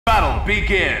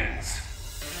begins.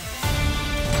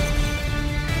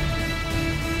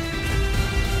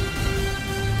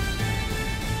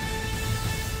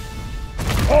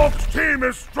 Hulk's team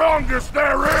is strongest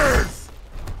there is!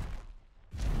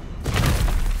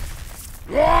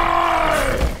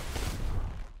 Why?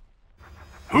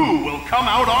 Who will come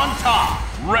out on top?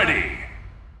 Ready.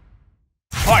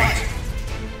 Fight!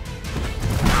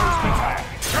 First attack.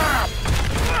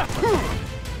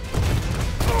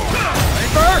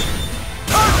 Paper!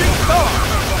 Charging star!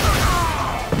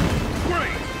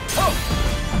 Great!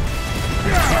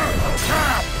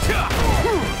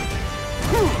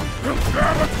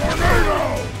 Grab a tornado!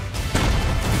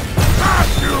 Got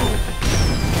you!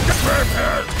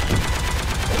 Redhead!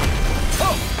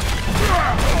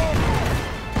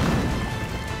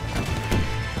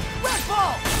 Red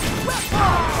ball! Red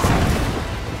ball!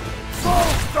 Soul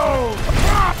Stone!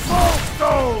 Soul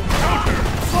Stone! Counter!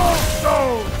 Soul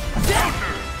Stone!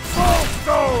 Counter! Soul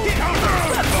Stone! Counter!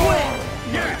 Left swing!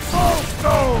 Yes! Soul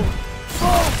Stone!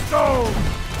 Soul Stone!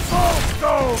 Soul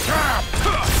Stone! Cap!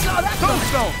 Saw that Soul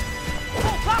coming! Stone!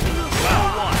 Full poppy move!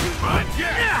 Level 1. Right,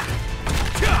 yeah!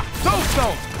 Soul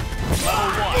Stone!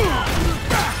 Level 1.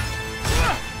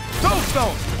 Soul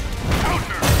Stone!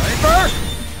 Counter! Paper!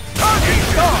 Charging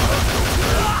star!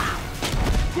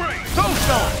 Great! Soul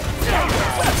Stone!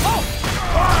 Left ball!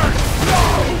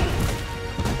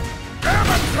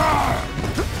 Avatar!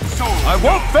 Soul! I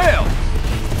won't fail!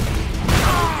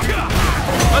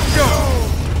 Let's go!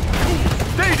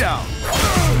 Stay down!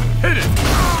 Hit it!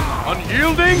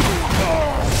 Unyielding!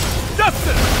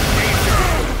 Justice!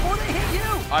 Before they hit you!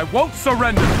 I won't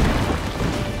surrender!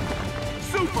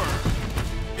 Super!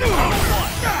 Level 1.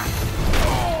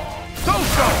 Soul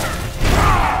Stone!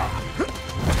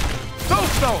 Soul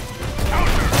Stone!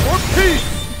 Counter! For peace!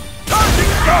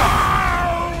 Charging star!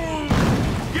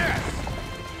 Yes!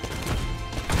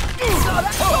 Saw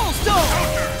that soul stone!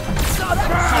 Saw that!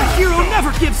 A hero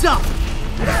never gives up!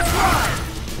 Left ball!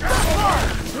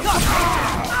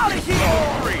 Out of here!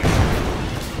 Great!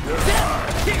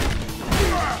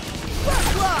 Left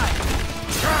slide!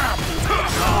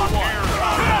 Level 1.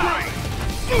 Great!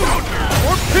 Counter!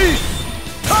 For peace!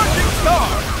 Charging star!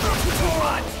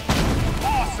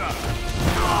 Awesome!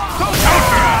 Soul Stone!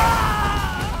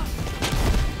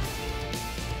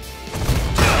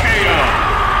 KO!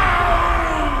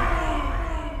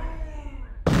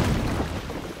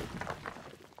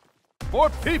 For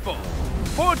people!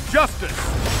 For justice!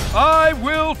 I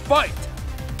will fight!